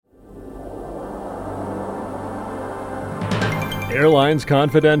Airlines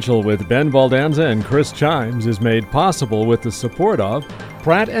Confidential with Ben Baldanza and Chris Chimes is made possible with the support of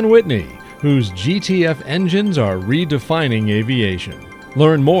Pratt & Whitney, whose GTF engines are redefining aviation.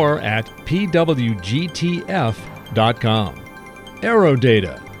 Learn more at pwgtf.com.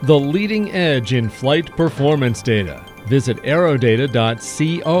 Aerodata, the leading edge in flight performance data. Visit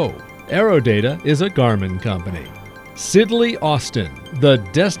aerodata.co. Aerodata is a Garmin company. Sidley Austin, the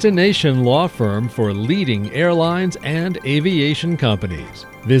destination law firm for leading airlines and aviation companies.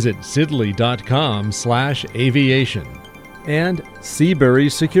 Visit sidley.com/aviation. And Seabury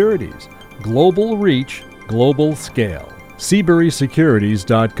Securities, global reach, global scale.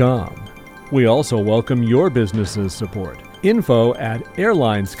 SeaburySecurities.com. We also welcome your business's support.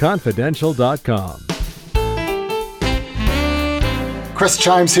 info@airlinesconfidential.com. Chris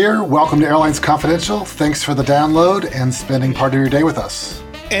Chimes here. Welcome to Airlines Confidential. Thanks for the download and spending part of your day with us.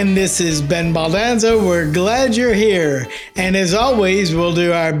 And this is Ben Baldanza. We're glad you're here. And as always, we'll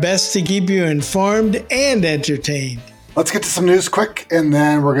do our best to keep you informed and entertained. Let's get to some news quick, and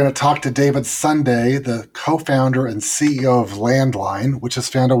then we're going to talk to David Sunday, the co-founder and CEO of Landline, which has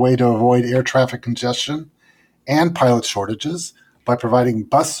found a way to avoid air traffic congestion and pilot shortages by providing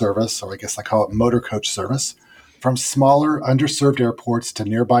bus service, or I guess I call it motor coach service, from smaller, underserved airports to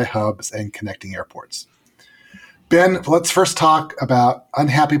nearby hubs and connecting airports. Ben, let's first talk about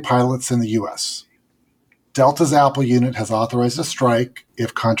unhappy pilots in the U.S. Delta's ALPA unit has authorized a strike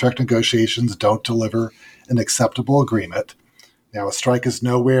if contract negotiations don't deliver an acceptable agreement. Now, a strike is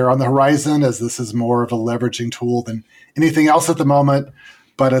nowhere on the horizon, as this is more of a leveraging tool than anything else at the moment,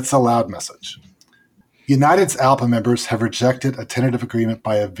 but it's a loud message. United's ALPA members have rejected a tentative agreement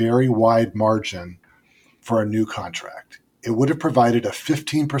by a very wide margin for a new contract. It would have provided a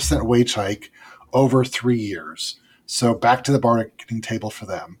 15% wage hike over 3 years. So back to the bargaining table for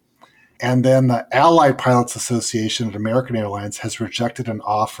them. And then the Allied Pilots Association at American Airlines has rejected an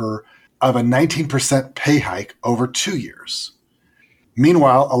offer of a 19% pay hike over 2 years.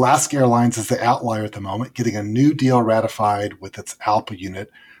 Meanwhile, Alaska Airlines is the outlier at the moment, getting a new deal ratified with its ALPA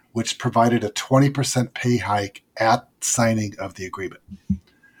unit, which provided a 20% pay hike at signing of the agreement.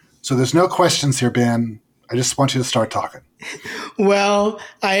 So there's no questions here, Ben. I just want you to start talking. Well,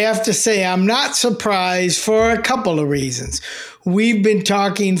 I have to say I'm not surprised for a couple of reasons. We've been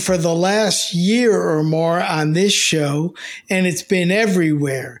talking for the last year or more on this show, and it's been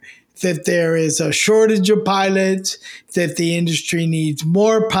everywhere, that there is a shortage of pilots, that the industry needs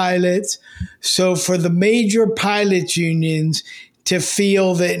more pilots. So for the major pilots unions to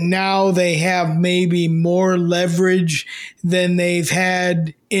feel that now they have maybe more leverage than they've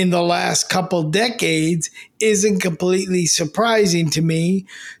had in the last couple decades isn't completely surprising to me.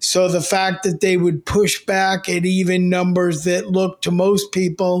 So the fact that they would push back at even numbers that look to most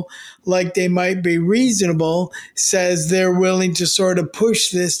people like they might be reasonable says they're willing to sort of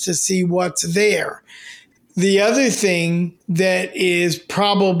push this to see what's there. The other thing that is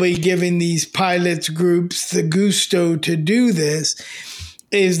probably giving these pilots groups the gusto to do this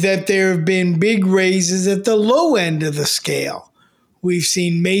is that there have been big raises at the low end of the scale. We've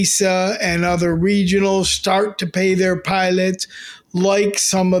seen Mesa and other regionals start to pay their pilots like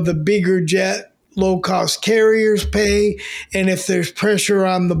some of the bigger jet low-cost carriers pay. And if there's pressure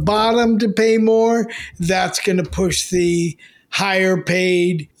on the bottom to pay more, that's going to push the higher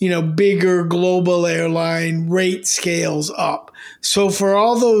paid, bigger global airline rate scales up. So for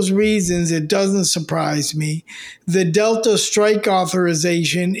all those reasons, it doesn't surprise me. The Delta strike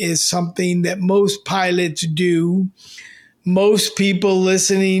authorization is something that most pilots do. Most people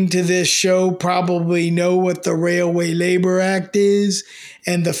listening to this show probably know what the Railway Labor Act is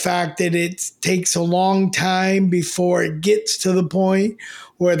and the fact that it takes a long time before it gets to the point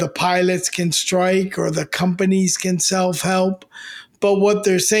where the pilots can strike or the companies can self-help. But what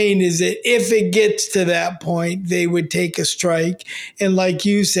they're saying is that if it gets to that point, they would take a strike. And like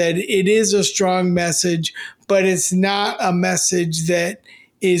you said, it is a strong message, but it's not a message that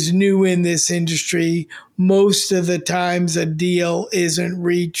is new in this industry. Most of the times a deal isn't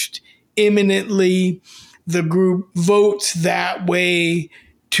reached imminently. The group votes that way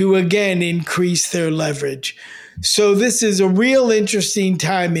to, again, increase their leverage. So this is a real interesting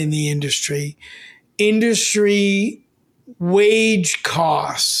time in the industry. Industry wage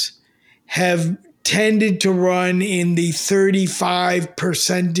costs have tended to run in the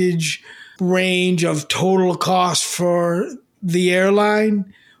 35% range of total cost for the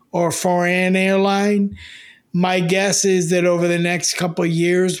airline or for an airline. My guess is that over the next couple of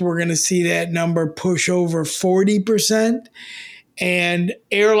years, we're going to see that number push over 40%. And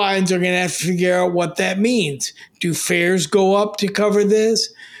airlines are going to have to figure out what that means. Do fares go up to cover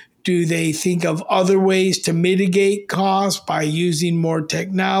this? Do they think of other ways to mitigate costs by using more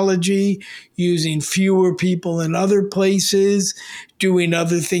technology, using fewer people in other places, doing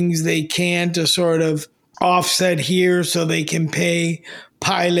other things they can to sort of offset here so they can pay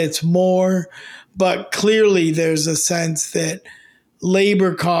pilots more? But clearly there's a sense that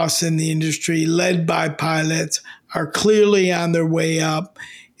labor costs in the industry led by pilots are clearly on their way up.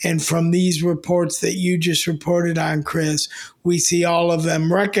 And from these reports that you just reported on, Chris, we see all of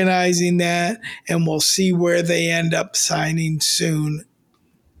them recognizing that, and we'll see where they end up signing soon.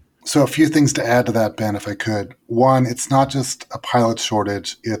 So a few things to add to that, Ben, if I could. One, it's not just a pilot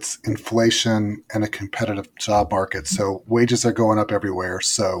shortage, it's inflation and a competitive job market. So wages are going up everywhere.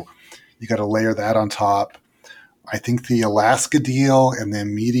 So you got to layer that on top. I think the Alaska deal and the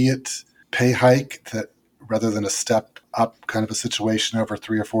immediate pay hike, that rather than a step up kind of a situation over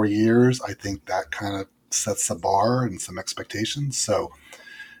 3 or 4 years, I think that kind of sets the bar and some expectations. So,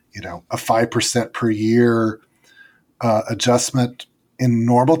 a 5% per year adjustment in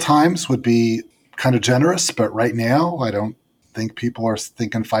normal times would be kind of generous, but right now I don't think people are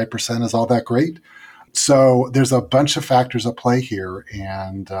thinking 5% is all that great. So there's a bunch of factors at play here,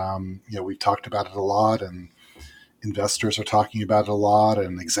 and we've talked about it a lot, and investors are talking about it a lot,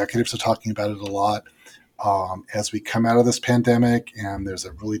 and executives are talking about it a lot. As we come out of this pandemic and there's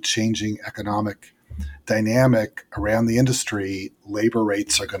a really changing economic dynamic around the industry, labor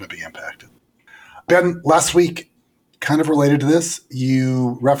rates are going to be impacted. Ben, last week, kind of related to this,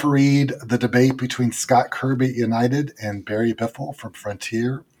 you refereed the debate between Scott Kirby at United and Barry Biffle from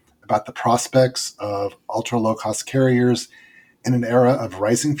Frontier about the prospects of ultra-low-cost carriers in an era of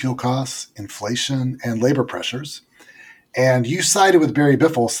rising fuel costs, inflation, and labor pressures. And you sided with Barry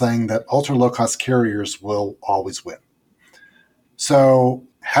Biffle, saying that ultra-low-cost carriers will always win. So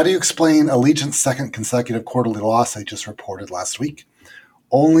how do you explain Allegiant's second consecutive quarterly loss they just reported last week?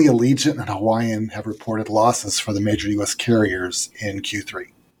 Only Allegiant and Hawaiian have reported losses for the major U.S. carriers in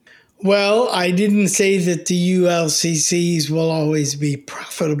Q3. Well, I didn't say that the ULCCs will always be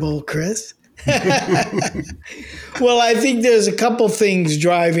profitable, Chris. Well, I think there's a couple things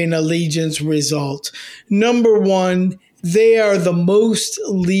driving Allegiant's results. Number one, they are the most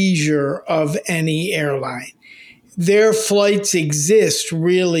leisure of any airline. Their flights exist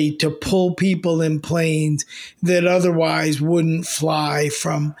really to pull people in planes that otherwise wouldn't fly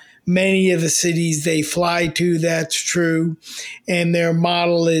from many of the cities they fly to. That's true. And their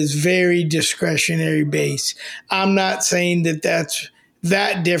model is very discretionary based. I'm not saying that that's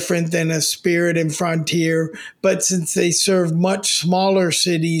that different than a Spirit and Frontier, but since they serve much smaller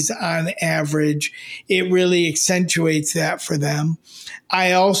cities on average, it really accentuates that for them.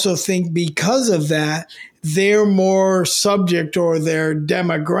 I also think because of that, they're more subject, or their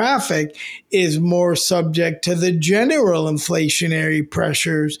demographic is more subject to the general inflationary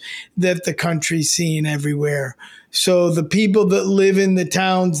pressures that the country's seeing everywhere. So the people that live in the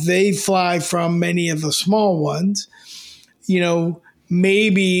towns they fly from, many of the small ones,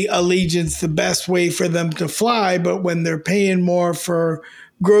 maybe Allegiant's the best way for them to fly, but when they're paying more for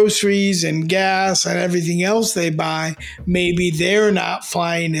groceries and gas and everything else they buy, maybe they're not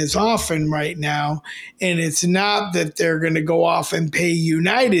flying as often right now. And it's not that they're going to go off and pay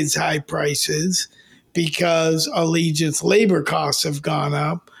United's high prices because Allegiant's labor costs have gone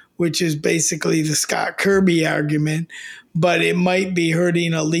up, which is basically the Scott Kirby argument, but it might be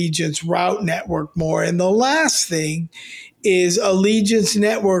hurting Allegiant's route network more. And the last thing is Allegiant's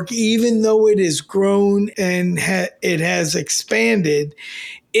network, even though it has grown and it has expanded,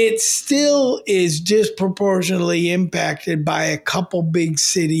 it still is disproportionately impacted by a couple big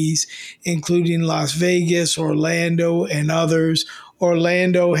cities, including Las Vegas, Orlando, and others.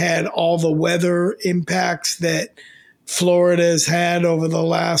 Orlando had all the weather impacts that Florida's had over the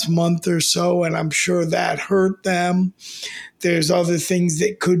last month or so, and I'm sure that hurt them. There's other things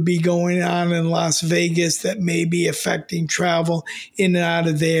that could be going on in Las Vegas that may be affecting travel in and out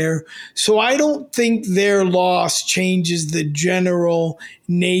of there. So I don't think their loss changes the general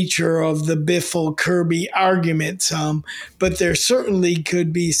nature of the Biffle-Kirby argument some, but there certainly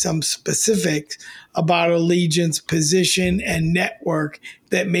could be some specifics about Allegiant's position and network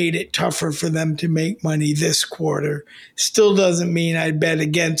that made it tougher for them to make money this quarter. Still doesn't mean I'd bet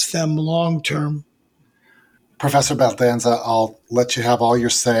against them long term. Professor Baldanza, I'll let you have all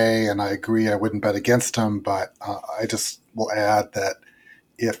your say, and I agree I wouldn't bet against them, but I just will add that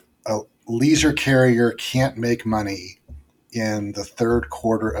if a leisure carrier can't make money in the third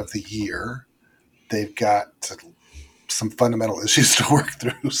quarter of the year, they've got some fundamental issues to work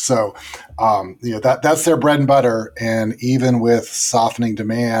through. So, that's their bread and butter, and even with softening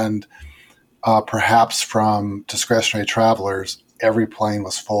demand, perhaps from discretionary travelers, every plane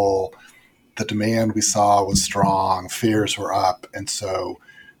was full. The demand we saw was strong. Fares were up. And so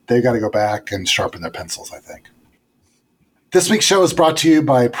they've got to go back and sharpen their pencils, I think. This week's show is brought to you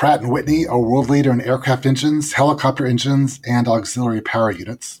by Pratt & Whitney, a world leader in aircraft engines, helicopter engines, and auxiliary power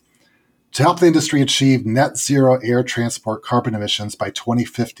units. To help the industry achieve net zero air transport carbon emissions by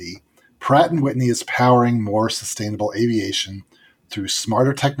 2050, Pratt & Whitney is powering more sustainable aviation through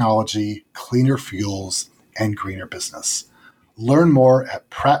smarter technology, cleaner fuels, and greener business. Learn more at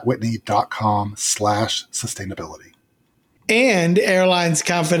prattwhitney.com/sustainability. And Airlines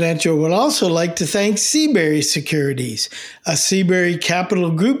Confidential would also like to thank Seabury Securities, a Seabury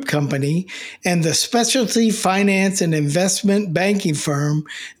Capital Group company and the specialty finance and investment banking firm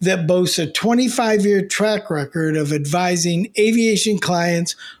that boasts a 25-year track record of advising aviation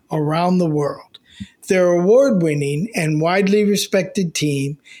clients around the world. Their award-winning and widely respected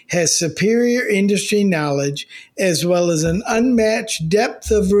team has superior industry knowledge as well as an unmatched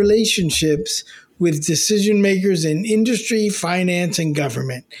depth of relationships with decision makers in industry, finance, and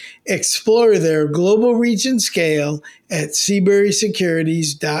government. Explore their global reach and scale at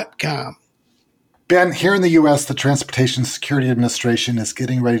SeaburySecurities.com. Ben, here in the U.S., the Transportation Security Administration is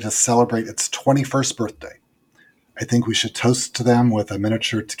getting ready to celebrate its 21st birthday. I think we should toast to them with a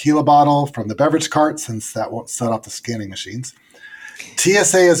miniature tequila bottle from the beverage cart, since that won't set off the scanning machines.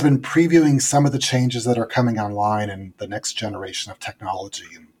 TSA has been previewing some of the changes that are coming online in the next generation of technology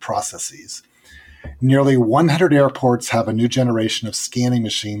and processes. Nearly 100 airports have a new generation of scanning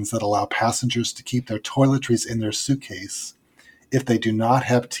machines that allow passengers to keep their toiletries in their suitcase if they do not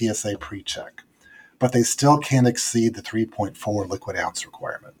have TSA pre-check, but they still can't exceed the 3.4 liquid ounce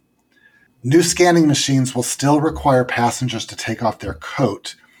requirement. New scanning machines will still require passengers to take off their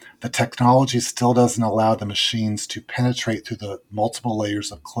coat. The technology still doesn't allow the machines to penetrate through the multiple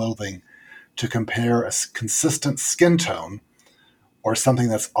layers of clothing to compare a consistent skin tone or something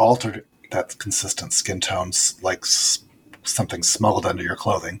that's altered that consistent skin tones, like something smuggled under your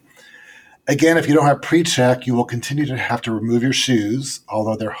clothing. Again, if you don't have pre-check, you will continue to have to remove your shoes,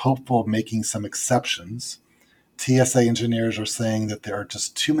 although they're hopeful of making some exceptions. TSA engineers are saying that there are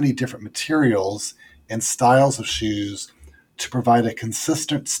just too many different materials and styles of shoes to provide a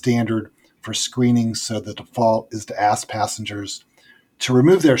consistent standard for screening, so the default is to ask passengers to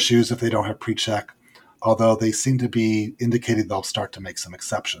remove their shoes if they don't have pre-check, although they seem to be indicating they'll start to make some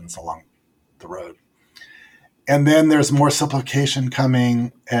exceptions along the road. And then there's more simplification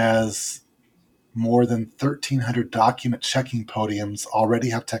coming, as more than 1,300 document checking podiums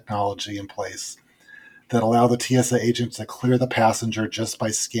already have technology in place that allow the TSA agents to clear the passenger just by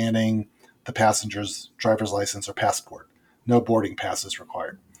scanning the passenger's driver's license or passport. No boarding pass is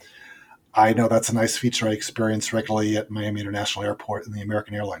required. I know that's a nice feature I experience regularly at Miami International Airport in the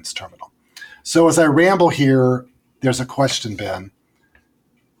American Airlines terminal. So as I ramble here, there's a question, Ben.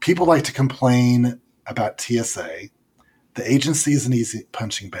 People like to complain about TSA. The agency is an easy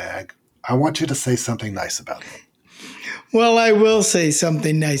punching bag. I want you to say something nice about them. Well, I will say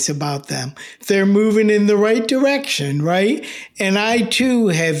something nice about them. They're moving in the right direction, right? And I, too,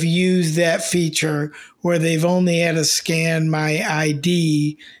 have used that feature where they've only had to scan my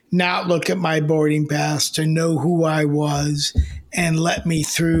ID, not look at my boarding pass to know who I was and let me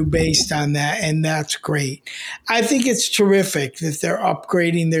through based on that. And that's great. I think it's terrific that they're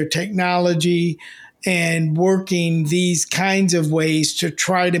upgrading their technology and working these kinds of ways to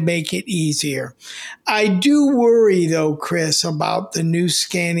try to make it easier. I do worry, though, Chris, about the new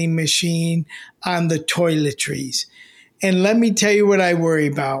scanning machine on the toiletries. And let me tell you what I worry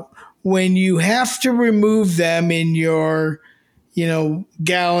about. When you have to remove them in your,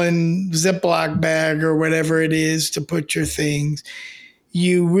 gallon Ziploc bag or whatever it is to put your things,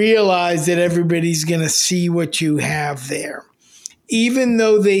 you realize that everybody's going to see what you have there. Even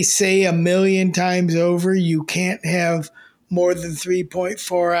though they say 1,000,000 times over you can't have more than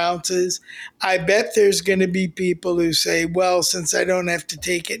 3.4 ounces, I bet there's going to be people who say, well, since I don't have to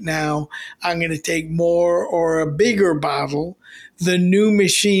take it now, I'm going to take more or a bigger bottle. The new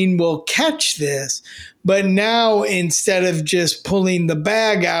machine will catch this. But now, instead of just pulling the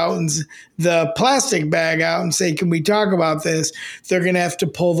bag out and the plastic bag out and say, can we talk about this? They're going to have to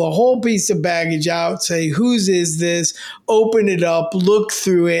pull the whole piece of baggage out, say, whose is this? Open it up, look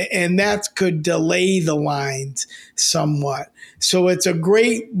through it, and that could delay the lines somewhat. So it's a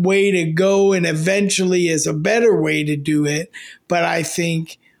great way to go, and eventually is a better way to do it. But I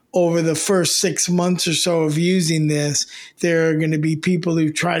think over the first 6 months or so of using this, there are going to be people who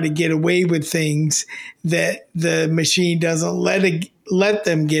try to get away with things that the machine doesn't let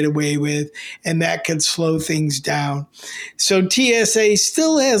them get away with, and that could slow things down. So TSA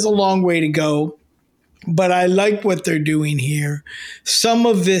still has a long way to go. But I like what they're doing here. Some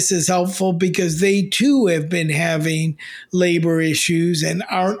of this is helpful because they too have been having labor issues and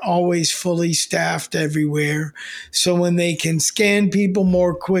aren't always fully staffed everywhere. So when they can scan people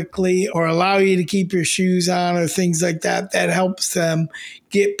more quickly or allow you to keep your shoes on or things like that, that helps them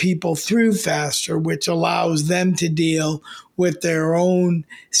get people through faster, which allows them to deal with their own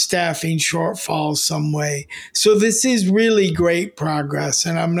staffing shortfalls some way. So this is really great progress,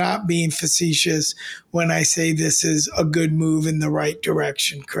 and I'm not being facetious when I say this is a good move in the right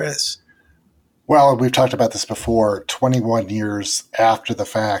direction, Chris. Well, we've talked about this before. 21 years after the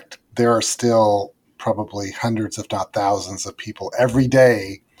fact, there are still probably hundreds, if not thousands, of people every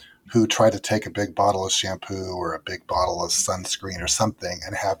day who try to take a big bottle of shampoo or a big bottle of sunscreen or something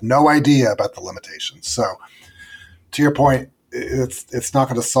and have no idea about the limitations. So to your point, it's not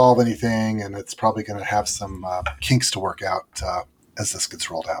going to solve anything, and it's probably going to have some kinks to work out as this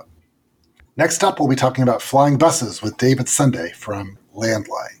gets rolled out. Next up, we'll be talking about flying buses with David Sunday from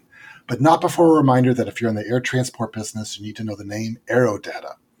Landline, but not before a reminder that if you're in the air transport business, you need to know the name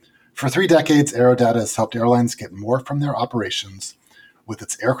Aerodata. For 3 decades, Aerodata has helped airlines get more from their operations with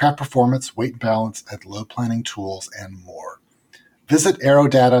its aircraft performance, weight and balance, and load planning tools, and more. Visit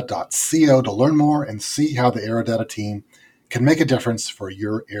aerodata.co to learn more and see how the Aerodata team can make a difference for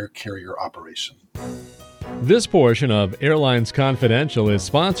your air carrier operation. This portion of Airlines Confidential is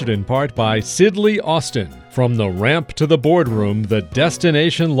sponsored in part by Sidley Austin. From the ramp to the boardroom, the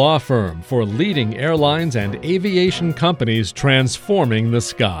destination law firm for leading airlines and aviation companies transforming the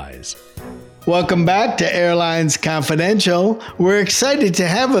skies. Welcome back to Airlines Confidential. We're excited to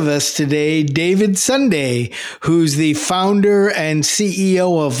have with us today David Sunday, who's the founder and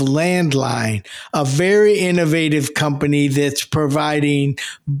CEO of Landline, a very innovative company that's providing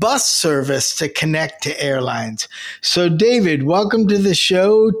bus service to connect to airlines. So, David, welcome to the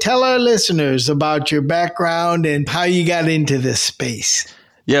show. Tell our listeners about your background and how you got into this space.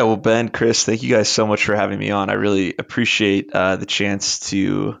 Yeah, well, Ben, Chris, thank you guys so much for having me on. I really appreciate the chance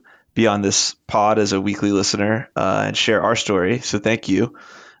to be on this pod as a weekly listener and share our story. So thank you.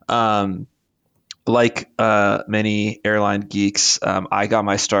 Like many airline geeks, I got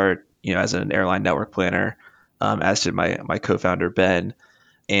my start, as an airline network planner, as did my co-founder Ben,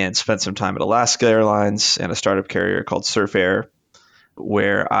 and spent some time at Alaska Airlines and a startup carrier called Surf Air,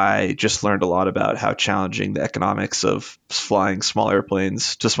 where I just learned a lot about how challenging the economics of flying small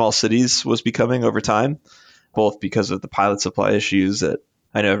airplanes to small cities was becoming over time, both because of the pilot supply issues that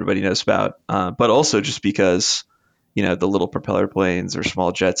I know everybody knows about, but also just because, the little propeller planes or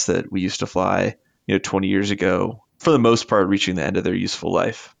small jets that we used to fly, 20 years ago, for the most part, reaching the end of their useful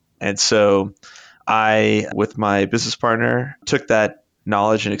life. And so I, with my business partner, took that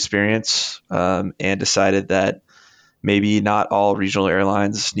knowledge and experience and decided that maybe not all regional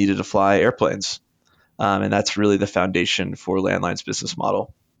airlines needed to fly airplanes. And that's really the foundation for Landline's business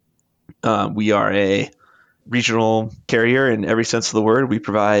model. We are a regional carrier in every sense of the word. We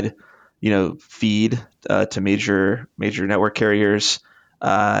provide, feed to major network carriers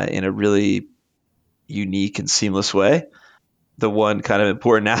in a really unique and seamless way. The one kind of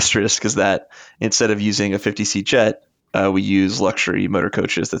important asterisk is that instead of using a 50-seat jet, we use luxury motor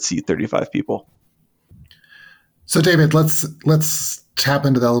coaches that seat 35 people. So, David, let's tap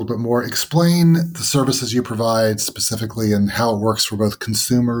into that a little bit more. Explain the services you provide specifically and how it works for both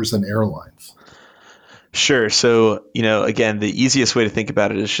consumers and airlines. Sure. So, again, the easiest way to think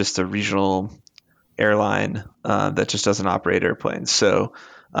about it is just a regional airline that just doesn't operate airplanes. So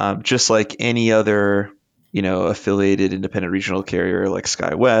just like any other, affiliated independent regional carrier like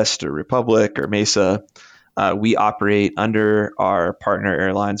SkyWest or Republic or Mesa, we operate under our partner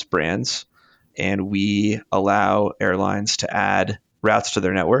airlines brands, and we allow airlines to add routes to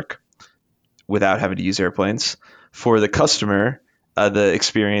their network without having to use airplanes. For the customer, the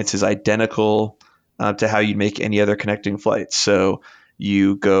experience is identical to how you'd make any other connecting flight. So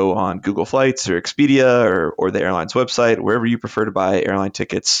you go on Google Flights or Expedia or the airline's website, wherever you prefer to buy airline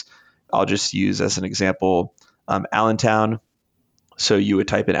tickets. I'll just use as an example Allentown. So you would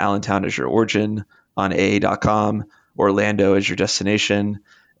type in Allentown as your origin on AA.com, Orlando as your destination,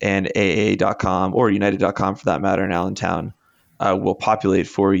 and AA.com or United.com for that matter in Allentown will populate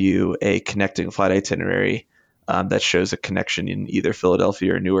for you a connecting flight itinerary that shows a connection in either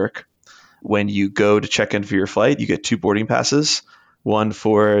Philadelphia or Newark. When you go to check in for your flight, you get 2 boarding passes, one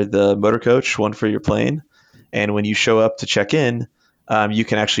for the motor coach, one for your plane. And when you show up to check in, you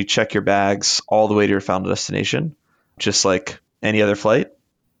can actually check your bags all the way to your final destination, just like any other flight.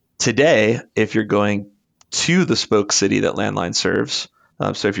 Today, if you're going to the spoke city that Landline serves,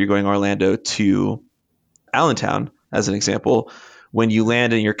 so if you're going Orlando to Allentown, as an example, when you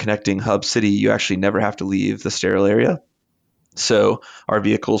land and you're connecting hub city, you actually never have to leave the sterile area. So our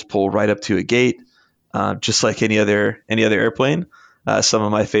vehicles pull right up to a gate, just like any other airplane. Some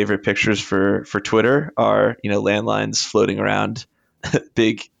of my favorite pictures for Twitter are, landlines floating around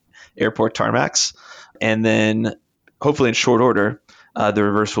big airport tarmacs. And then hopefully in short order, the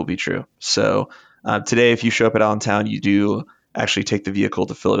reverse will be true. So today, if you show up at Allentown, you do actually take the vehicle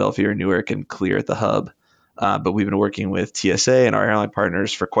to Philadelphia or Newark and clear at the hub. But we've been working with TSA and our airline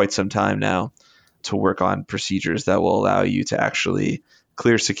partners for quite some time now to work on procedures that will allow you to actually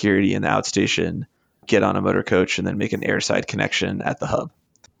clear security in the outstation, get on a motor coach, and then make an airside connection at the hub.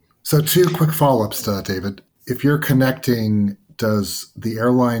 So 2 quick follow-ups, David. If you're connecting, does the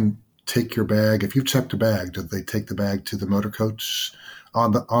airline take your bag? If you've checked a bag, do they take the bag to the motor coach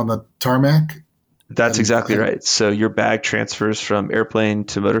on the tarmac? That's exactly right. So your bag transfers from airplane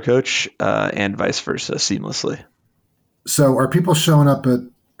to motor coach and vice versa seamlessly. So are people showing up at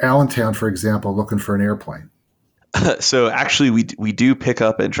Allentown, for example, looking for an airplane? So actually, we do pick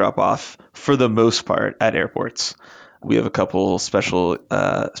up and drop off for the most part at airports. We have a couple special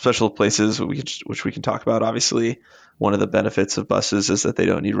places which we can talk about. Obviously, one of the benefits of buses is that they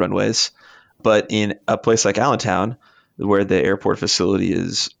don't need runways. But in a place like Allentown, where the airport facility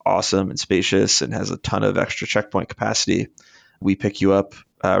is awesome and spacious and has a ton of extra checkpoint capacity, we pick you up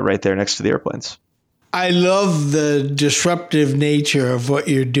right there next to the airplanes. I love the disruptive nature of what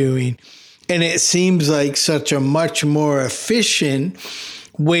you're doing. And it seems like such a much more efficient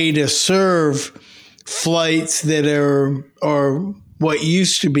way to serve flights that are what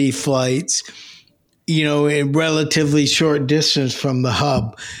used to be flights, in relatively short distance from the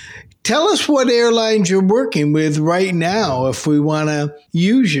hub. Tell us what airlines you're working with right now if we want to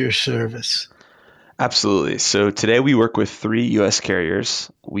use your service. Absolutely. So today we work with 3 U.S.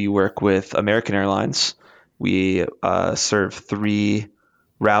 carriers. We work with American Airlines. We serve 3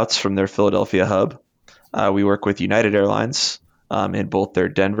 routes from their Philadelphia hub. We work with United Airlines in both their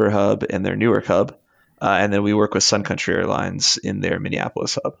Denver hub and their Newark hub. And then we work with Sun Country Airlines in their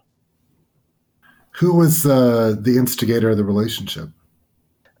Minneapolis hub. Who was the instigator of the relationship?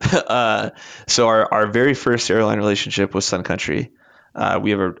 So our very first airline relationship was Sun Country.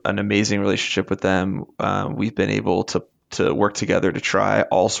 We have an amazing relationship with them. We've been able to work together to try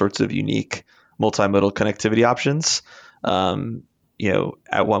all sorts of unique multimodal connectivity options.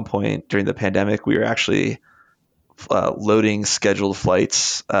 At one point during the pandemic, we were actually loading scheduled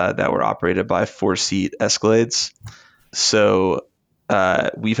flights that were operated by 4-seat Escalades. So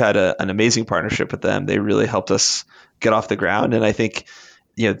we've had an amazing partnership with them. They really helped us get off the ground. And I think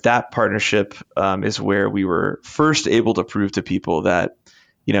that partnership is where we were first able to prove to people that,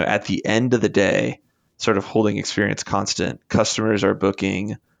 at the end of the day, sort of holding experience constant, customers are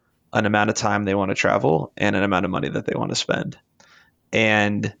booking an amount of time they want to travel and an amount of money that they want to spend.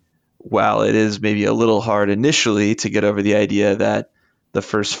 And while it is maybe a little hard initially to get over the idea that the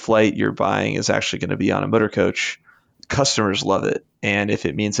first flight you're buying is actually going to be on a motor coach, customers love it. And if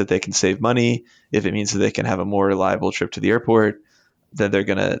it means that they can save money, if it means that they can have a more reliable trip to the airport, then they're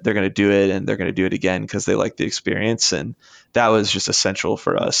gonna do it, and they're gonna do it again because they like the experience. And that was just essential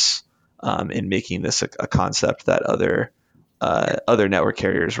for us in making this a concept that other network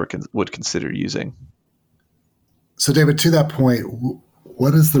carriers would consider using. So, David, to that point,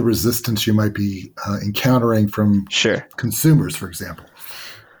 what is the resistance you might be encountering from consumers, for example?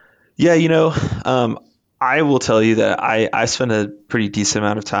 Yeah, I will tell you that I spend a pretty decent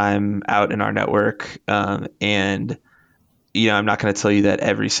amount of time out in our network, and I'm not going to tell you that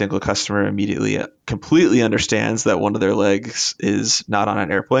every single customer immediately completely understands that one of their legs is not on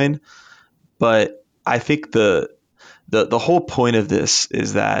an airplane. But I think the whole point of this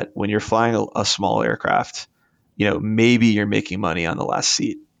is that when you're flying a small aircraft, maybe you're making money on the last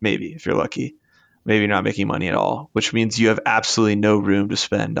seat. Maybe, if you're lucky. Maybe you're not making money at all, which means you have absolutely no room to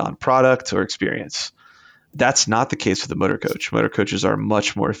spend on product or experience. That's not the case with a motor coach. Motor coaches are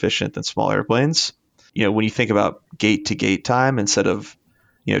much more efficient than small airplanes. When you think about gate to gate time instead of,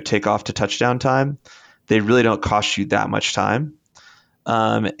 takeoff to touchdown time, they really don't cost you that much time.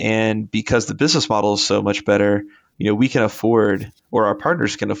 And because the business model is so much better, we can afford, or our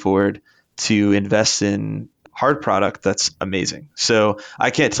partners can afford, to invest in hard product that's amazing. So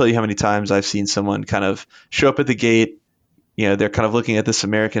I can't tell you how many times I've seen someone kind of show up at the gate. They're kind of looking at this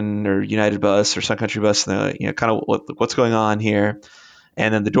American or United bus or Sun Country bus, and they're kind of what's going on here.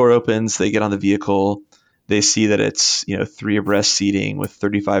 And then the door opens, they get on the vehicle, they see that it's 3 abreast seating with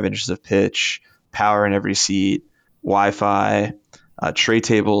 35 inches of pitch, power in every seat, Wi-Fi, tray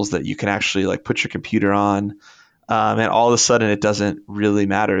tables that you can actually put your computer on, and all of a sudden it doesn't really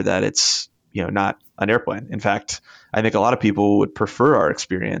matter that it's not an airplane. In fact, I think a lot of people would prefer our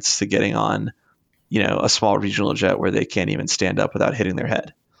experience to getting on, a small regional jet where they can't even stand up without hitting their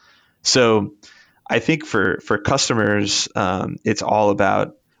head. So I think for customers, it's all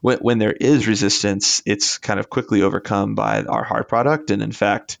about when there is resistance, it's kind of quickly overcome by our hard product. And in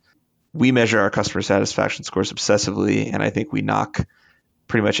fact, we measure our customer satisfaction scores obsessively, and I think we knock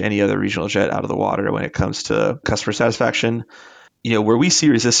pretty much any other regional jet out of the water when it comes to customer satisfaction. Where we see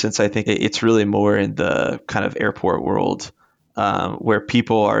resistance, I think it's really more in the kind of airport world, where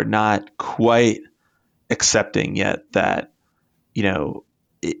people are not quite accepting yet that,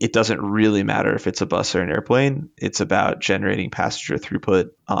 it doesn't really matter if it's a bus or an airplane. It's about generating passenger throughput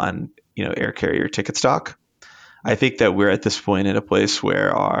on, air carrier ticket stock. I think that we're at this point in a place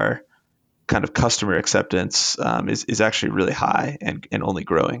where our kind of customer acceptance is actually really high and only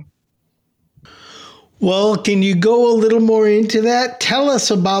growing. Well, can you go a little more into that? Tell us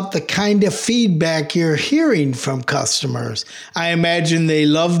about the kind of feedback you're hearing from customers. I imagine they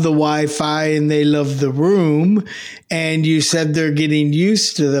love the Wi-Fi and they love the room. And you said they're getting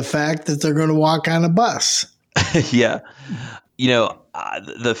used to the fact that they're going to walk on a bus. Yeah.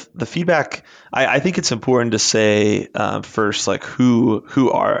 The feedback, I think it's important to say first, like who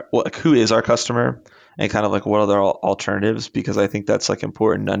is our customer and kind of like what are their alternatives, because I think that's like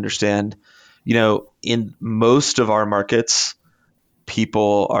important to understand. In most of our markets,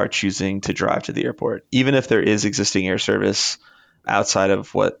 people are choosing to drive to the airport, even if there is existing air service outside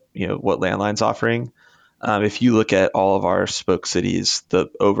of what Landline's offering. If you look at all of our spoke cities, the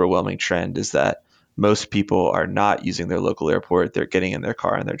overwhelming trend is that most people are not using their local airport. They're getting in their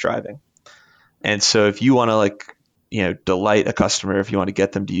car and they're driving. And so if you want to delight a customer, if you want to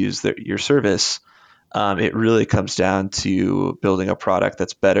get them to use your service, it really comes down to building a product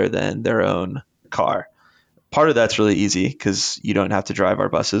that's better than their own car. Part of that's really easy because you don't have to drive our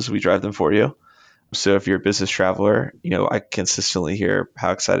buses. We drive them for you. So if you're a business traveler, I consistently hear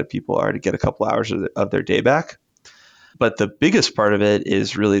how excited people are to get a couple hours of their day back. But the biggest part of it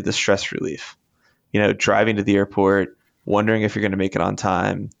is really the stress relief. Driving to the airport, wondering if you're going to make it on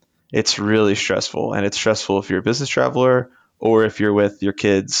time. It's really stressful. And it's stressful if you're a business traveler or if you're with your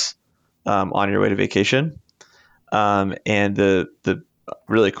kids on your way to vacation. And the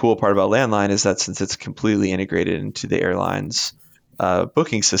really cool part about Landline is that since it's completely integrated into the airline's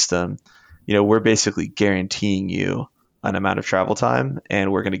booking system, we're basically guaranteeing you an amount of travel time,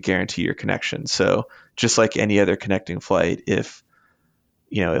 and we're going to guarantee your connection. So just like any other connecting flight, if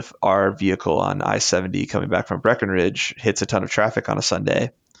our vehicle on I-70 coming back from Breckenridge hits a ton of traffic on a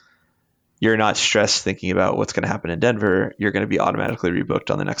Sunday, you're not stressed thinking about what's going to happen in Denver. You're going to be automatically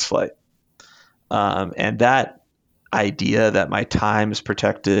rebooked on the next flight. And that idea that my time is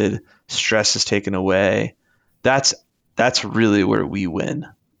protected, stress is taken away, that's really where we win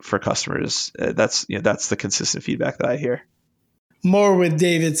for customers. That's the consistent feedback that I hear. More with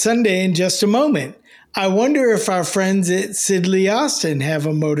David Sunday in just a moment. I wonder if our friends at Sidley Austin have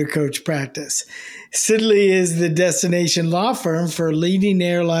a motor coach practice. Sidley is the destination law firm for leading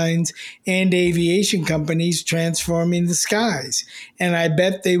airlines and aviation companies transforming the skies. And I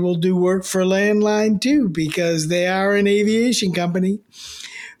bet they will do work for Landline too, because they are an aviation company.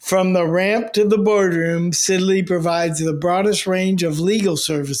 From the ramp to the boardroom, Sidley provides the broadest range of legal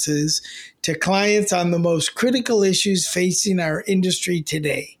services to clients on the most critical issues facing our industry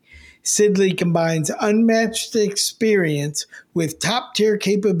today. Sidley combines unmatched experience with top-tier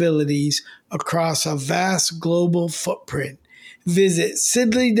capabilities across a vast global footprint. Visit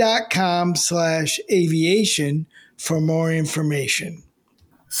sidley.com/aviation for more information.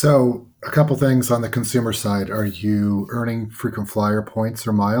 So a couple things on the consumer side. Are you earning frequent flyer points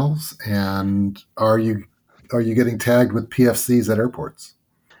or miles? And are you getting tagged with PFCs at airports?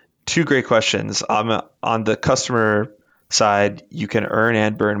 Two great questions. On the customer side, you can earn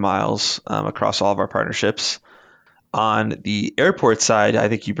and burn miles across all of our partnerships. On the airport side, I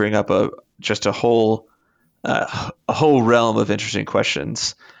think you bring up a whole realm of interesting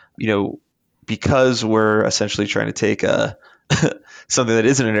questions. Because we're essentially trying to take something that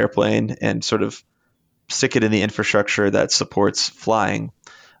isn't an airplane and sort of stick it in the infrastructure that supports flying.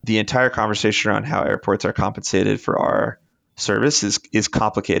 The entire conversation around how airports are compensated for our service is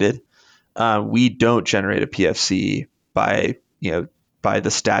complicated. We don't generate a PFC by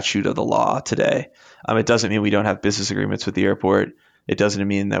the statute of the law today. It doesn't mean we don't have business agreements with the airport. It doesn't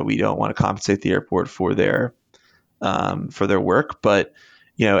mean that we don't want to compensate the airport for their work. But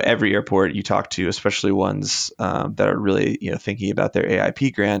every airport you talk to, especially ones that are really thinking about their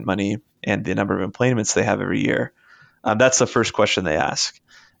AIP grant money and the number of enplanements they have every year, that's the first question they ask,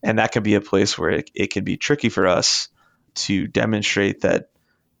 and that can be a place where it can be tricky for us to demonstrate that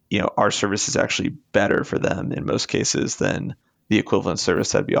our service is actually better for them in most cases than the equivalent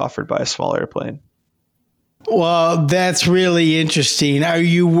service that'd be offered by a small airplane. Well, that's really interesting. Are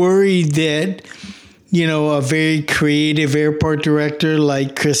you worried that, a very creative airport director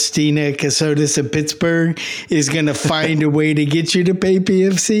like Christina Cassotis of Pittsburgh is going to find a way to get you to pay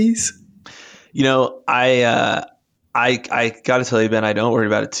PFCs? I got to tell you, Ben, I don't worry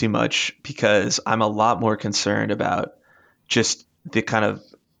about it too much because I'm a lot more concerned about just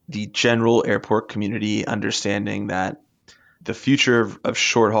the general airport community understanding that the future of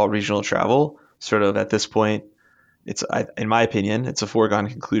short haul regional travel, sort of at this point, in my opinion, it's a foregone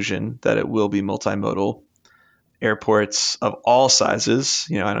conclusion that it will be multimodal. Airports of all sizes,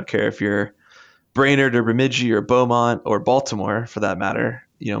 I don't care if you're Brainerd or Bemidji or Beaumont or Baltimore for that matter,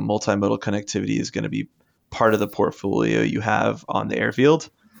 multimodal connectivity is going to be part of the portfolio you have on the airfield.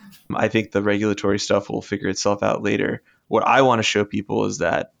 I think the regulatory stuff will figure itself out later. What I want to show people is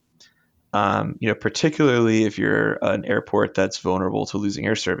that, particularly if you're an airport that's vulnerable to losing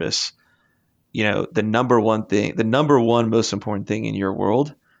air service, the number one most important thing in your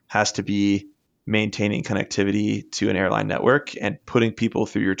world has to be maintaining connectivity to an airline network and putting people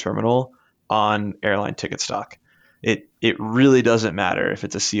through your terminal on airline ticket stock. It really doesn't matter if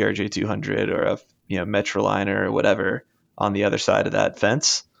it's a CRJ 200 or a Metroliner or whatever on the other side of that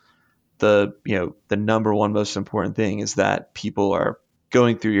fence. The number one most important thing is that people are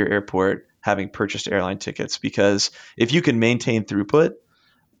going through your airport having purchased airline tickets, because if you can maintain throughput,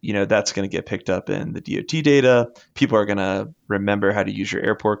 that's going to get picked up in the DOT data. People are going to remember how to use your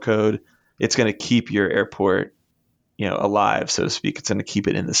airport code. It's going to keep your airport, alive, so to speak. It's going to keep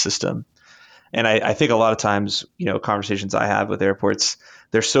it in the system. And I think a lot of times, conversations I have with airports,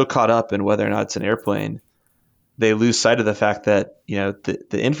 they're so caught up in whether or not it's an airplane, they lose sight of the fact that,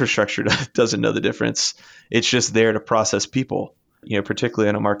 the infrastructure doesn't know the difference. It's just there to process people, particularly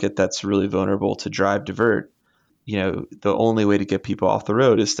in a market that's really vulnerable to drive divert. The only way to get people off the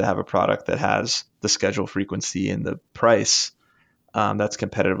road is to have a product that has the schedule frequency and the price that's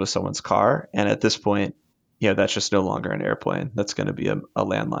competitive with someone's car. And at this point, that's just no longer an airplane. That's going to be a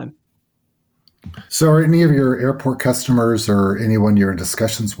landline. So are any of your airport customers or anyone you're in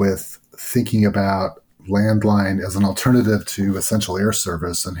discussions with thinking about landline as an alternative to essential air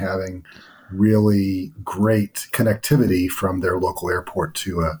service and having really great connectivity from their local airport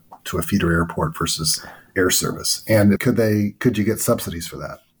to a feeder airport versus air service? And could you get subsidies for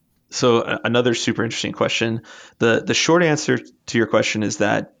that? So another super interesting question. The short answer to your question is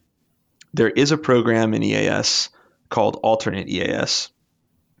that there is a program in EAS called Alternate EAS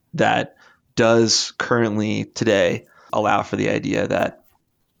that does currently today allow for the idea that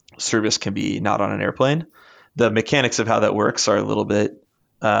service can be not on an airplane. The mechanics of how that works are a little bit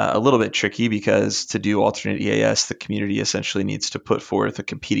tricky, because to do alternate EAS, the community essentially needs to put forth a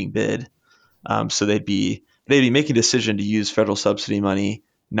competing bid. So they'd be making a decision to use federal subsidy money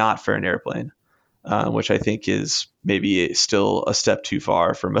not for an airplane, which I think is maybe still a step too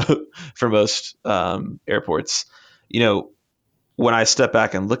far for most airports. When I step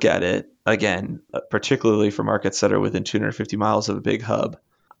back and look at it, again, particularly for markets that are within 250 miles of a big hub,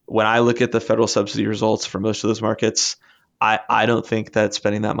 when I look at the federal subsidy results for most of those markets, I don't think that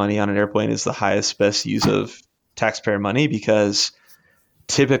spending that money on an airplane is the highest, best use of taxpayer money, because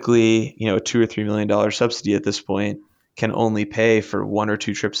typically, a $2 or $3 million subsidy at this point can only pay for 1 or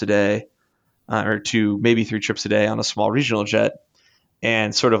 2 trips a day, or 2, maybe 3 trips a day on a small regional jet.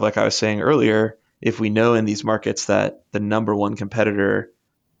 And sort of like I was saying earlier, if we know in these markets that the number one competitor,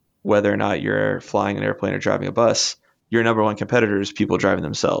 whether or not you're flying an airplane or driving a bus, your number one competitor is people driving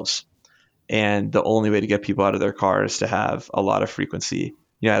themselves. And the only way to get people out of their car is to have a lot of frequency,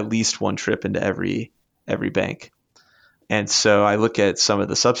 at least 1 trip into every bank. And so I look at some of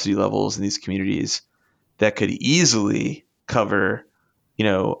the subsidy levels in these communities that could easily cover,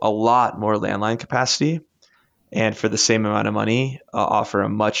 a lot more landline capacity, and for the same amount of money, offer a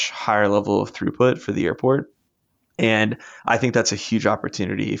much higher level of throughput for the airport. And I think that's a huge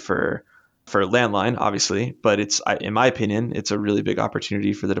opportunity for landline, obviously, but in my opinion, it's a really big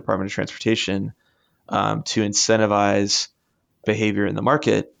opportunity for the Department of Transportation to incentivize behavior in the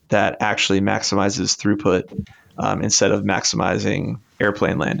market that actually maximizes throughput instead of maximizing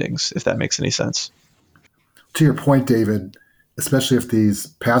airplane landings, if that makes any sense. To your point, David, especially if these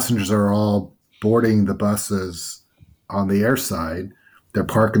passengers are all boarding the buses on the air side, they're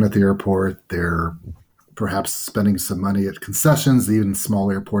parking at the airport, they're perhaps spending some money at concessions. Even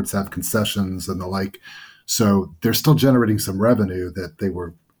small airports have concessions and the like. So they're still generating some revenue that they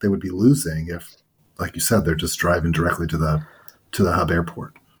would be losing if, like you said, they're just driving directly to the hub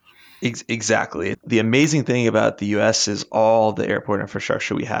airport. Exactly. The amazing thing about the U.S. is all the airport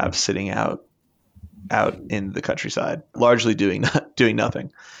infrastructure we have sitting out in the countryside, largely doing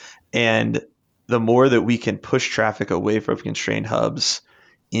nothing. And the more that we can push traffic away from constrained hubs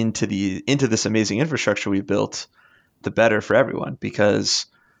into this amazing infrastructure we've built, the better for everyone, because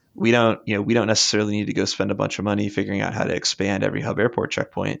we don't necessarily need to go spend a bunch of money figuring out how to expand every hub airport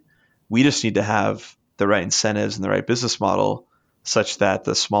checkpoint. We just need to have the right incentives and the right business model such that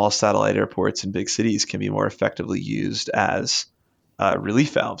the small satellite airports in big cities can be more effectively used as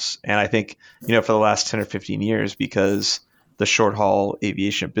relief valves. And I think, for the last 10 or 15 years, because the short haul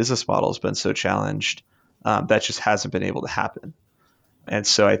aviation business model has been so challenged, that just hasn't been able to happen. And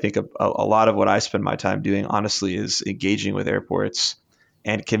so I think a lot of what I spend my time doing, honestly, is engaging with airports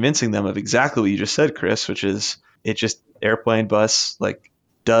and convincing them of exactly what you just said, Chris, which is airplane, bus,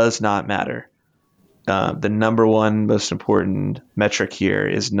 does not matter. The number one most important metric here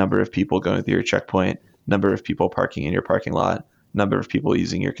is number of people going through your checkpoint, number of people parking in your parking lot, number of people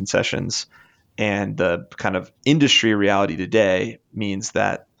using your concessions. And the kind of industry reality today means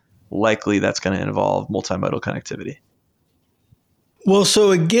that likely that's going to involve multimodal connectivity. Well,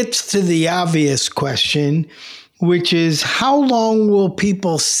 so it gets to the obvious question, which is how long will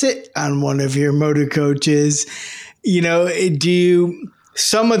people sit on one of your motor coaches?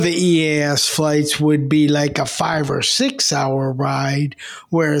 Some of the EAS flights would be like a 5 or 6 hour ride,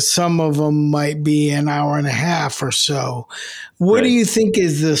 whereas some of them might be an hour and a half or so. What do you think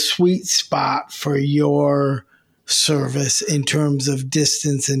is the sweet spot for your service in terms of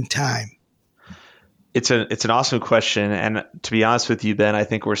distance and time? It's an awesome question, and to be honest with you, Ben, I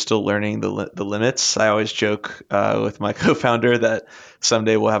think we're still learning the limits. I always joke with my co-founder that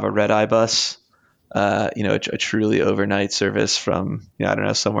someday we'll have a red-eye bus, a truly overnight service from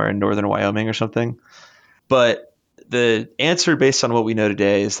somewhere in northern Wyoming or something. But the answer, based on what we know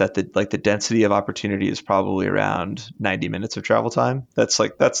today, is that the density of opportunity is probably around 90 minutes of travel time.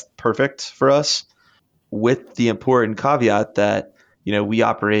 That's perfect for us, with the important caveat that we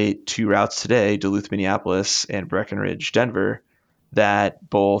operate 2 routes today, Duluth, Minneapolis, and Breckenridge, Denver, that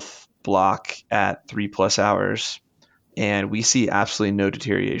both block at 3+ hours. And we see absolutely no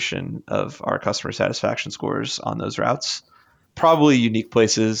deterioration of our customer satisfaction scores on those routes. Probably unique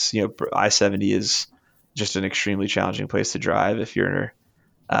places. I-70 is just an extremely challenging place to drive if you're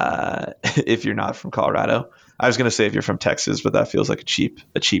not from Colorado. I was going to say if you're from Texas, but that feels like a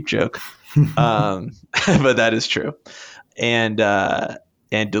cheap joke. But that is true. And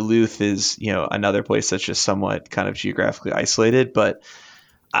Duluth is, another place that's just somewhat kind of geographically isolated. But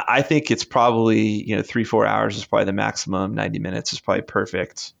I think it's probably, 3-4 hours is probably the maximum. 90 minutes is probably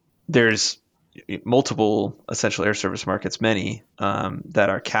perfect. There's multiple essential air service markets, many that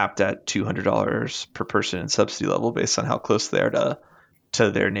are capped at $200 per person in subsidy level based on how close they are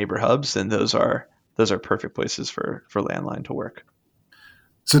to their neighbor hubs. And those are perfect places for landline to work.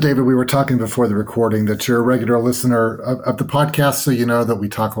 So, David, we were talking before the recording that you're a regular listener of the podcast, so you know that we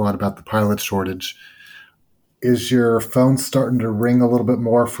talk a lot about the pilot shortage. Is your phone starting to ring a little bit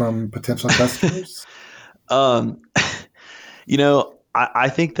more from potential customers? I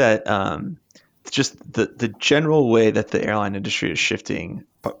think that just the general way that the airline industry is shifting,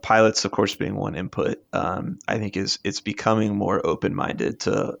 pilots, of course, being one input, I think it's becoming more open-minded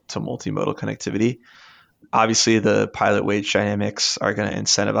to multimodal connectivity. Obviously, the pilot wage dynamics are going to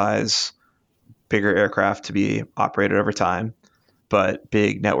incentivize bigger aircraft to be operated over time, but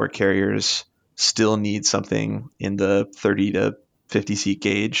big network carriers still need something in the 30 to 50 seat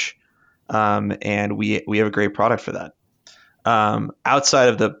gauge, and we have a great product for that. Outside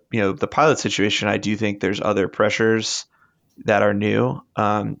of the pilot situation, I do think there's other pressures that are new.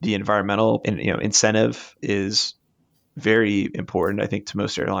 The environmental incentive is very important, I think, to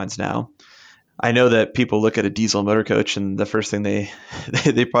most airlines now. I know that people look at a diesel motor coach and the first thing they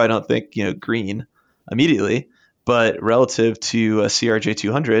probably don't think, green immediately, but relative to a CRJ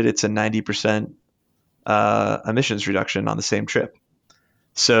 200, it's a 90% emissions reduction on the same trip.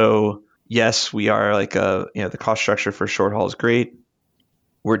 So yes, we are the cost structure for short haul is great.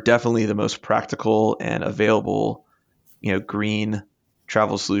 We're definitely the most practical and available, green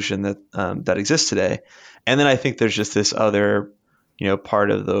travel solution that exists today. And then I think there's just this other part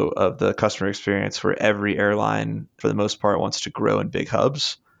of the customer experience where every airline, for the most part, wants to grow in big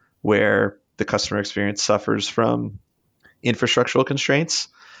hubs where the customer experience suffers from infrastructural constraints.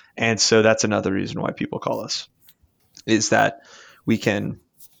 And so that's another reason why people call us, is that we can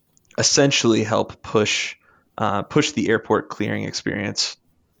essentially help push the airport clearing experience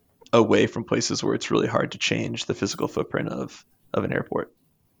away from places where it's really hard to change the physical footprint of an airport.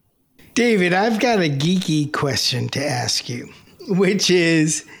 David, I've got a geeky question to ask you, which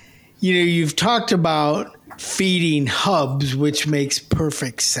is, You've talked about feeding hubs, which makes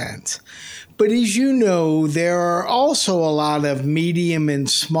perfect sense. But as you know, there are also a lot of medium and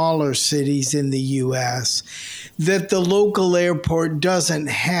smaller cities in the U.S. that the local airport doesn't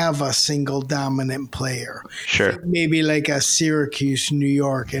have a single dominant player. Sure. Maybe like a Syracuse, New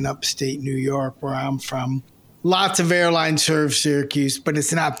York, in upstate New York, where I'm from. Lots of airlines serve Syracuse, but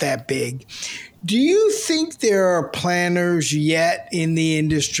it's not that big. Do you think there are planners yet in the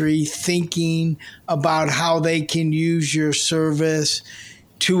industry thinking about how they can use your service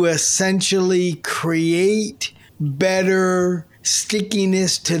to essentially create better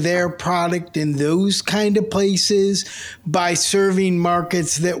stickiness to their product in those kind of places by serving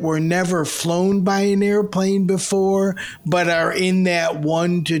markets that were never flown by an airplane before, but are in that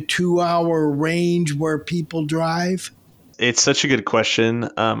 1 to 2 hour range where people drive? It's such a good question.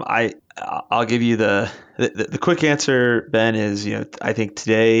 I'll give you the quick answer, Ben, is, I think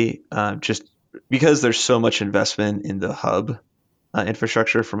today, just because there's so much investment in the hub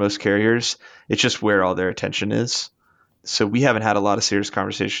infrastructure for most carriers, it's just where all their attention is. So we haven't had a lot of serious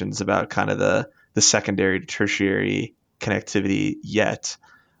conversations about kind of the secondary to tertiary connectivity yet.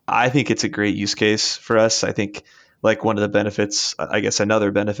 I think it's a great use case for us. I think like one of the benefits, I guess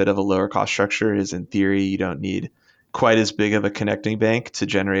another benefit of a lower cost structure is, in theory, you don't need quite as big of a connecting bank to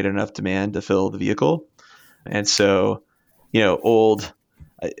generate enough demand to fill the vehicle. And so, you'll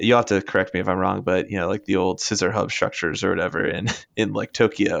have to correct me if I'm wrong, but like the old scissor hub structures or whatever in like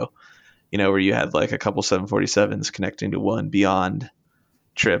Tokyo, where you had like a couple 747s connecting to one beyond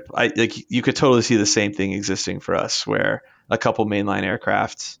trip. You could totally see the same thing existing for us, where a couple mainline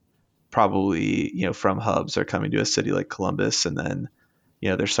aircraft probably, from hubs are coming to a city like Columbus, and then,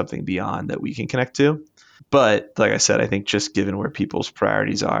 there's something beyond that we can connect to. But like I said, I think just given where people's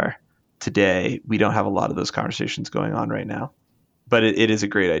priorities are today, we don't have a lot of those conversations going on right now. But it is a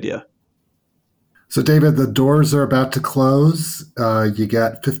great idea. So, David, the doors are about to close. You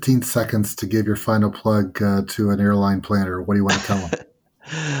got 15 seconds to give your final plug to an airline planner. What do you want to tell them?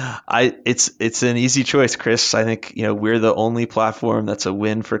 It's an easy choice, Chris. I think we're the only platform that's a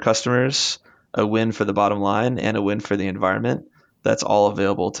win for customers, a win for the bottom line, and a win for the environment. That's all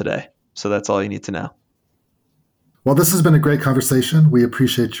available today. So that's all you need to know. Well, this has been a great conversation. We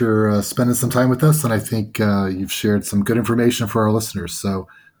appreciate your spending some time with us, and I think you've shared some good information for our listeners. So,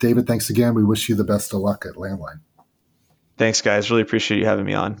 David, thanks again. We wish you the best of luck at Landline. Thanks, guys. Really appreciate you having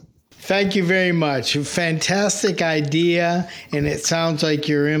me on. Thank you very much. Fantastic idea, and it sounds like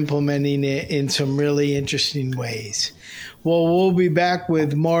you're implementing it in some really interesting ways. Well, we'll be back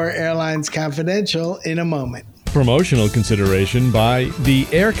with more Airlines Confidential in a moment. Promotional consideration by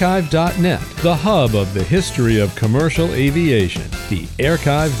thearchive.net, the hub of the history of commercial aviation.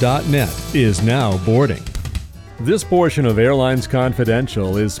 Thearchive.net is now boarding. This portion of Airlines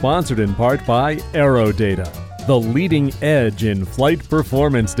Confidential is sponsored in part by AeroData, the leading edge in flight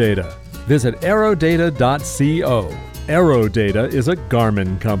performance data. Visit aerodata.co. AeroData is a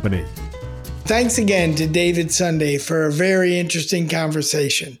Garmin company. Thanks again to David Sunday for a very interesting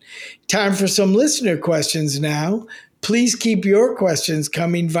conversation. Time for some listener questions now. Please keep your questions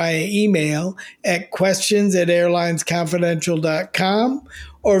coming via email at questions@airlinesconfidential.com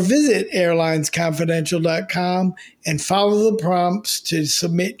or visit airlinesconfidential.com and follow the prompts to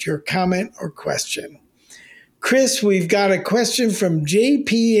submit your comment or question. Chris, we've got a question from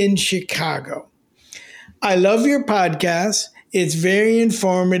JP in Chicago. I love your podcast. It's very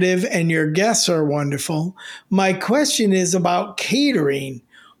informative and your guests are wonderful. My question is about catering.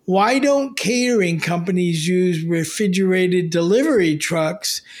 Why don't catering companies use refrigerated delivery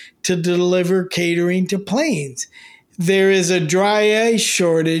trucks to deliver catering to planes? There is a dry ice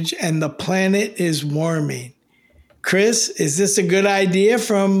shortage and the planet is warming. Chris, is this a good idea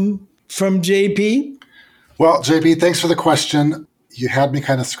from JP? Well, JP, thanks for the question. You had me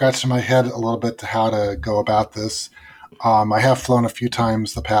kind of scratching my head a little bit to how to go about this. I have flown a few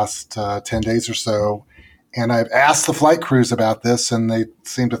times the past 10 days or so, and I've asked the flight crews about this, and they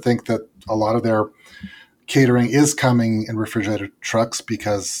seem to think that a lot of their catering is coming in refrigerated trucks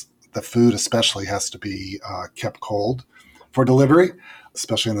because the food especially has to be kept cold for delivery,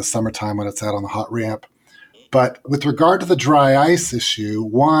 especially in the summertime when it's out on the hot ramp. But with regard to the dry ice issue,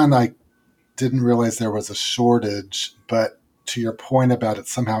 one, I didn't realize there was a shortage, but to your point about it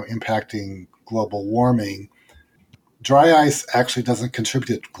somehow impacting global warming, dry ice actually doesn't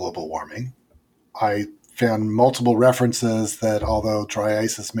contribute to global warming. I found multiple references that although dry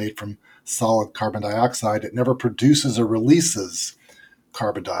ice is made from solid carbon dioxide, it never produces or releases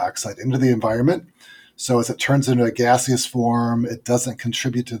carbon dioxide into the environment. So as it turns into a gaseous form, it doesn't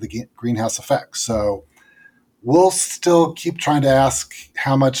contribute to the greenhouse effect. So we'll still keep trying to ask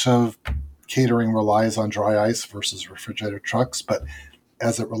how much of catering relies on dry ice versus refrigerated trucks. But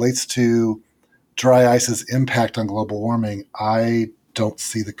as it relates to dry ice's impact on global warming, I don't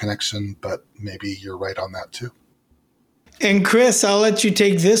see the connection, but maybe you're right on that too. And Chris, I'll let you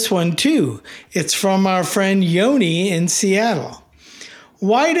take this one too. It's from our friend Yoni in Seattle.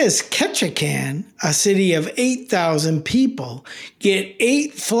 Why does Ketchikan, a city of 8,000 people, get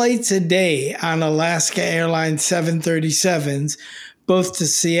 8 flights a day on Alaska Airlines 737s, both to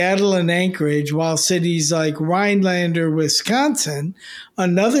Seattle and Anchorage, while cities like Rhinelander, Wisconsin,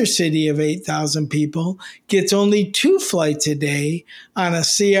 another city of 8,000 people, gets only 2 flights a day on a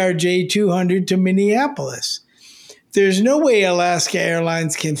CRJ 200 to Minneapolis? There's no way Alaska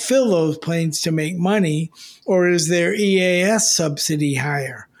Airlines can fill those planes to make money, or is their EAS subsidy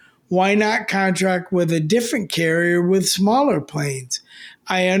higher? Why not contract with a different carrier with smaller planes?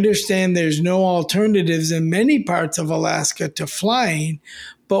 I understand there's no alternatives in many parts of Alaska to flying,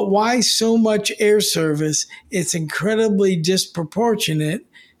 but why so much air service? It's incredibly disproportionate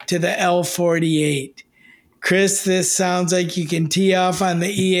to the L-48. Chris, this sounds like you can tee off on the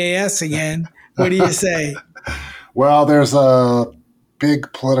EAS again. What do you say? Well, there's a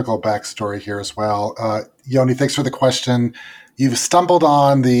big political backstory here as well. Yoni, thanks for the question. You've stumbled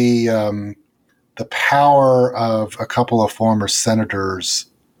on the power of a couple of former senators,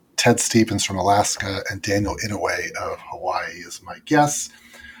 Ted Stevens from Alaska and Daniel Inouye of Hawaii is my guess,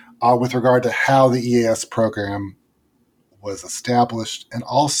 with regard to how the EAS program was established and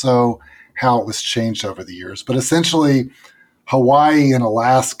also how it was changed over the years. But essentially, Hawaii and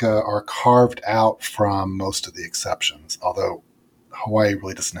Alaska are carved out from most of the exceptions, although Hawaii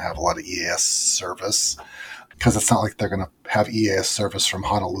really doesn't have a lot of EAS service because it's not like they're going to have EAS service from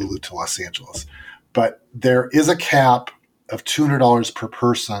Honolulu to Los Angeles. But there is a cap of $200 per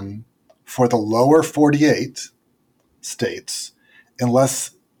person for the lower 48 states,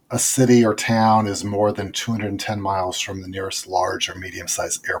 unless a city or town is more than 210 miles from the nearest large or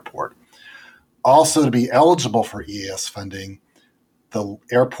medium-sized airport. Also, to be eligible for EAS funding, the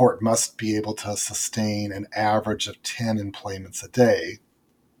airport must be able to sustain an average of 10 enplanements a day,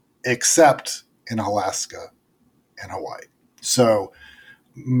 except in Alaska and Hawaii. So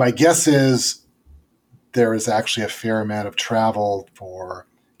my guess is there is actually a fair amount of travel for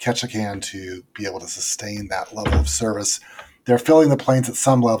Ketchikan to be able to sustain that level of service. They're filling the planes at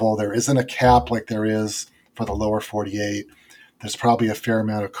some level. There isn't a cap like there is for the lower 48. There's probably a fair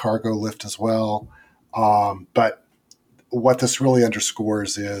amount of cargo lift as well. But what this really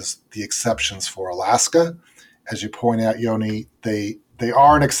underscores is the exceptions for Alaska. As you point out, Yoni, they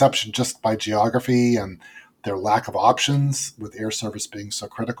are an exception just by geography and their lack of options with air service being so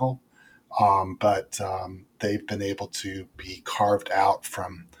critical. But they've been able to be carved out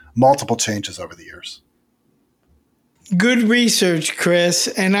from multiple changes over the years. Good research, Chris,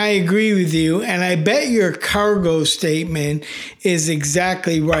 and I agree with you. And I bet your cargo statement is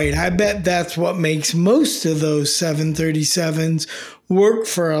exactly right. I bet that's what makes most of those 737s work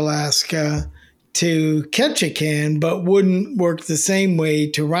for Alaska to Ketchikan, but wouldn't work the same way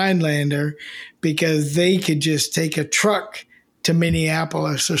to Rhinelander because they could just take a truck to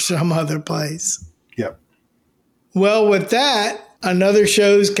Minneapolis or some other place. Yep. Well, with that, another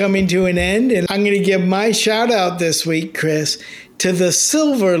show's coming to an end, and I'm going to give my shout out this week, Chris, to the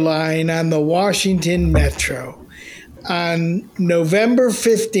Silver Line on the Washington Metro. On November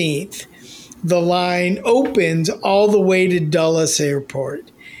 15th, the line opens all the way to Dulles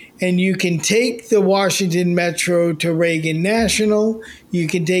Airport. And you can take the Washington Metro to Reagan National. You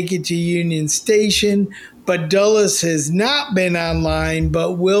can take it to Union Station. But Dulles has not been online,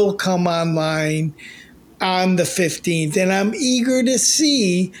 but will come online on the 15th. And I'm eager to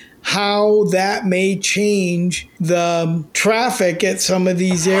see how that may change the traffic at some of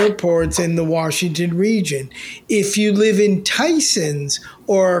these airports in the Washington region. If you live in Tysons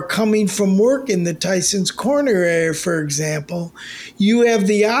or are coming from work in the Tysons Corner area, for example, you have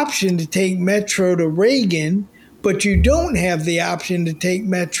the option to take Metro to Reagan, but you don't have the option to take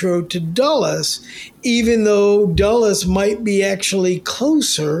Metro to Dulles, even though Dulles might be actually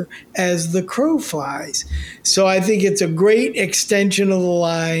closer as the crow flies. So I think it's a great extension of the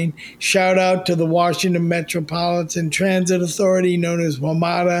line. Shout out to the Washington Metropolitan Transit Authority, known as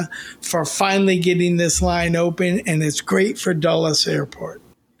WMATA, for finally getting this line open, and it's great for Dulles Airport.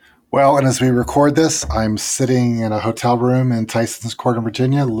 Well, and as we record this, I'm sitting in a hotel room in Tysons Corner,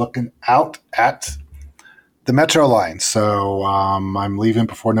 Virginia, looking out at the Metro line. So I'm leaving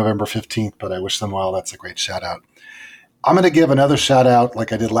before November 15th, but I wish them well. That's a great shout out. I'm going to give another shout out,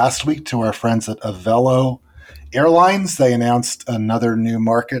 like I did last week, to our friends at Avelo Airlines. They announced another new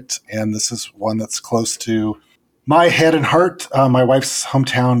market, and this is one that's close to My head and heart, my wife's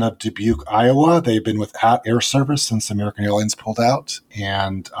hometown of Dubuque, Iowa. They've been without air service since American Airlines pulled out,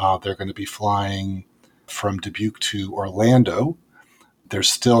 and they're going to be flying from Dubuque to Orlando. There's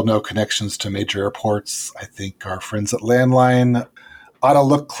still no connections to major airports. I think our friends at Landline ought to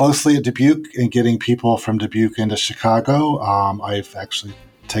look closely at Dubuque and getting people from Dubuque into Chicago. I've actually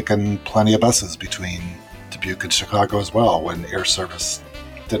taken plenty of buses between Dubuque and Chicago as well when air service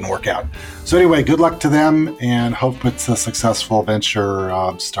didn't work out. So anyway, good luck to them and hope it's a successful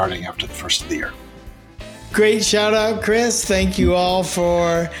venture starting after the first of the year. Great shout out, Chris. Thank you all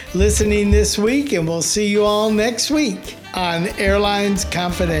for listening this week, and we'll see you all next week on Airlines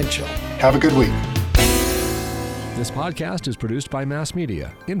Confidential. Have a good week. This podcast is produced by Mass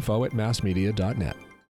Media. Info@massmedia.net.